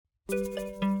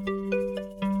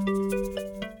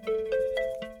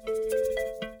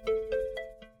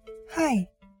Hi,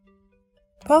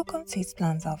 welcome to His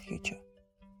Plans Our Future.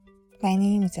 My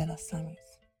name is Ella Samuels,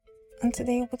 and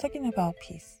today we're talking about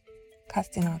peace,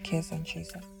 casting our cares on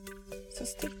Jesus. So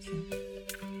stay tuned.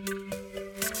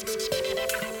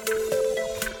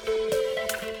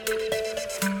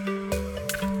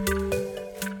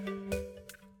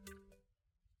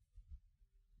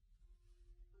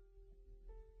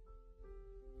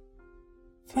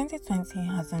 "2020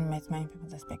 hasn't met many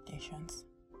people's expectations.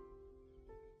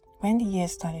 When the year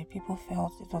started, people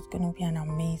felt it was going to be an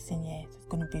amazing year. It was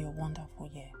going to be a wonderful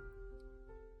year.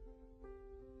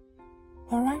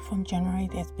 But right from January,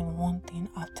 there's been one thing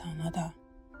after another.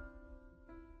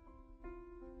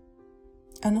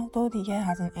 And although the year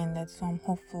hasn't ended, so I'm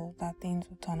hopeful that things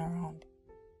will turn around.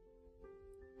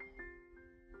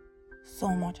 So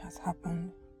much has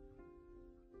happened.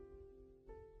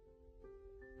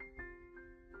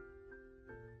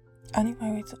 And if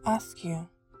I were to ask you,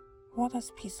 what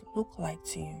does peace look like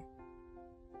to you?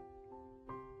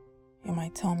 You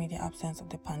might tell me the absence of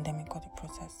the pandemic or the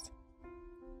protest.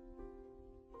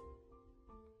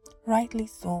 Rightly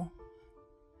so.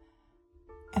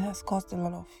 It has caused a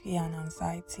lot of fear and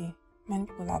anxiety. Many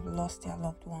people have lost their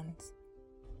loved ones.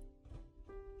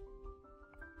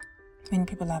 Many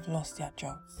people have lost their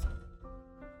jobs.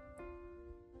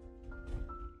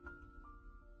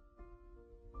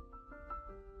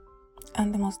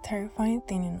 And the most terrifying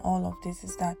thing in all of this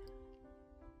is that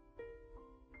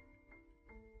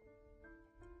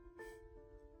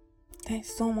there is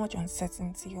so much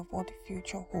uncertainty of what the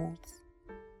future holds.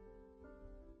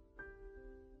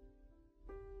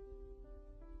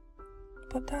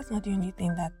 But that's not the only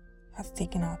thing that has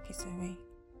taken our peace away.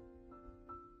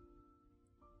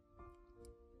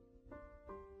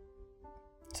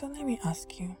 So let me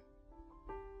ask you,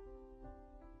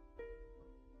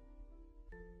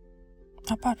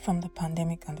 apart from the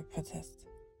pandemic and the protest,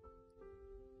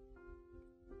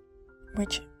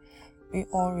 which we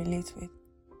all relate with,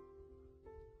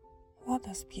 what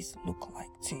does peace look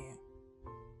like to you?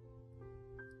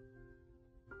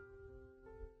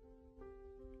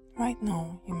 Right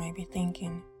now, you might be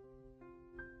thinking,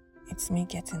 it's me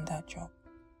getting that job.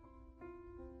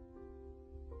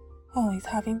 Oh, it's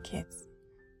having kids.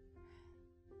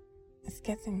 It's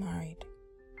getting married.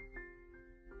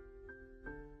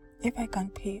 If I can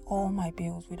pay all my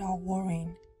bills without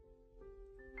worrying,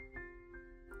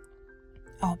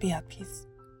 I'll be at peace.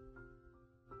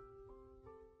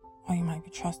 Or you might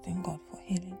be trusting God for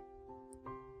healing.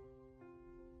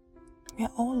 We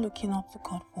are all looking up to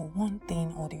God for one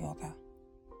thing or the other.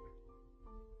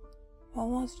 But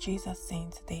what's Jesus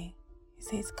saying today? He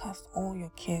says, cast all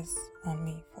your cares on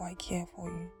me, for I care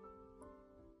for you.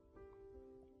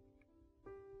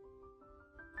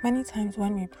 Many times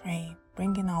when we pray,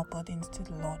 bringing our burdens to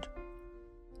the Lord,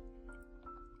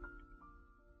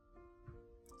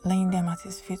 laying them at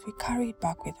His feet, we carry it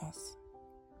back with us.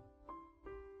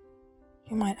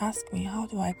 You might ask me, how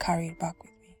do I carry it back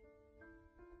with me?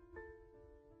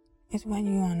 It's when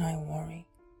you and I worry.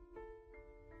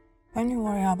 When we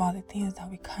worry about the things that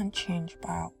we can't change by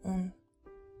our own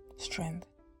strength.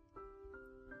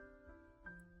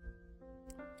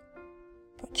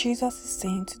 But Jesus is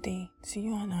saying today to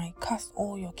you and I, cast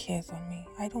all your cares on me.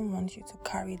 I don't want you to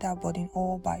carry that burden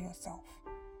all by yourself.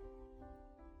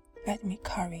 Let me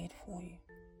carry it for you.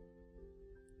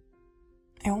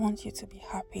 I want you to be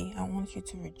happy. I want you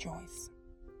to rejoice.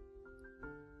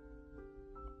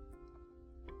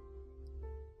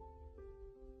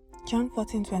 John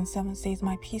 14:27 says,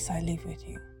 my peace I leave with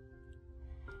you.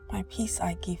 My peace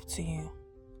I give to you.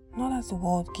 Not as the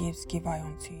world gives, give I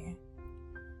unto you.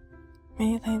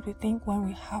 Many times we think when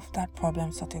we have that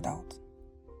problem sorted out,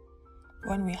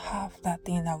 when we have that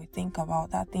thing that we think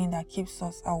about, that thing that keeps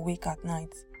us awake at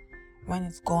night, when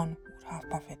it's gone, we'll have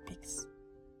perfect peace.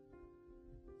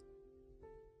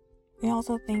 We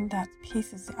also think that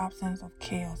peace is the absence of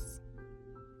chaos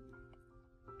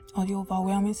or the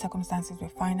overwhelming circumstances we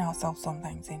find ourselves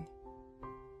sometimes in.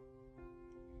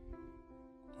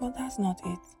 But that's not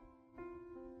it.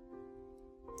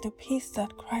 The peace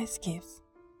that Christ gives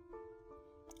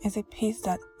is a peace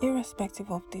that, irrespective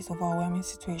of these overwhelming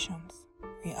situations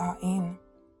we are in,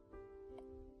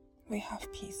 we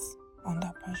have peace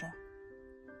under pressure.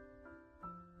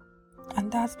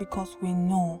 And that's because we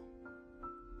know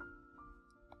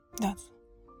that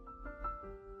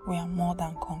we are more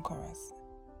than conquerors.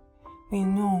 We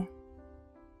know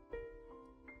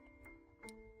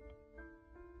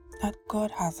that God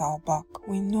has our back.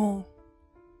 We know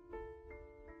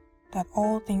that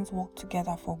all things work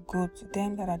together for good to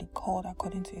them that are the called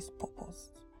according to his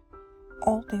purpose.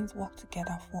 All things work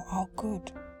together for our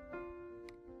good.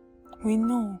 We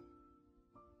know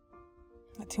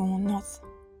that he will not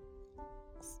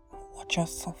watch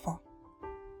us suffer.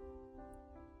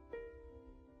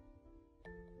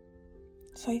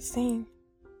 So he's saying,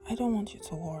 I don't want you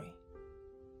to worry.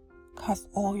 Cast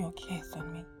all your cares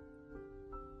on me.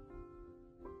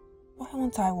 Why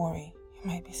won't I worry? You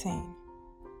might be saying.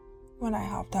 When I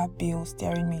have that bill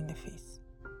staring me in the face.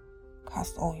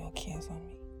 Cast all your cares on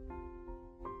me.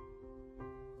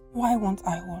 Why won't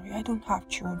I worry? I don't have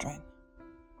children.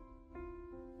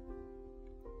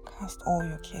 Cast all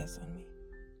your cares on me.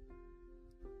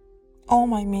 All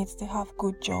my mates, they have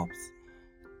good jobs.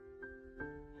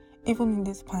 Even in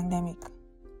this pandemic,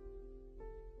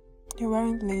 they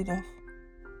weren't laid off.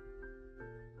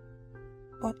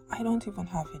 But I don't even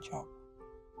have a job.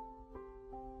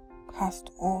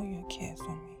 Cast all your cares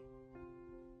on me.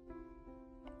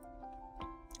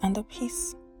 And the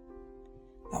peace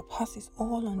that passes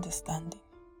all understanding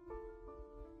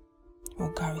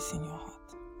will garrison your heart.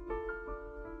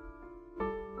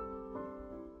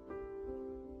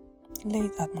 Lay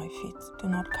it at my feet. Do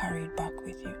not carry it back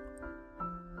with you.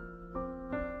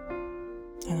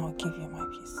 And I'll give you my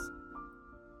peace.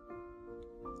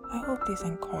 I hope this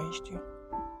encouraged you.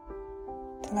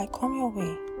 Till I come your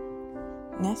way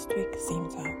next week, same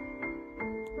time.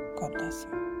 God bless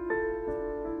you.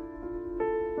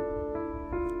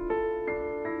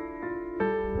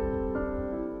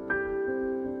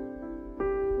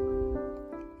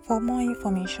 For more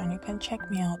information, you can check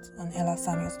me out on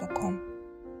ellasamuels.com.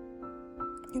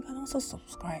 You can also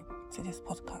subscribe to this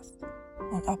podcast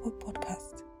on Apple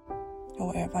Podcasts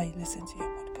or wherever you listen to your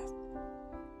podcast.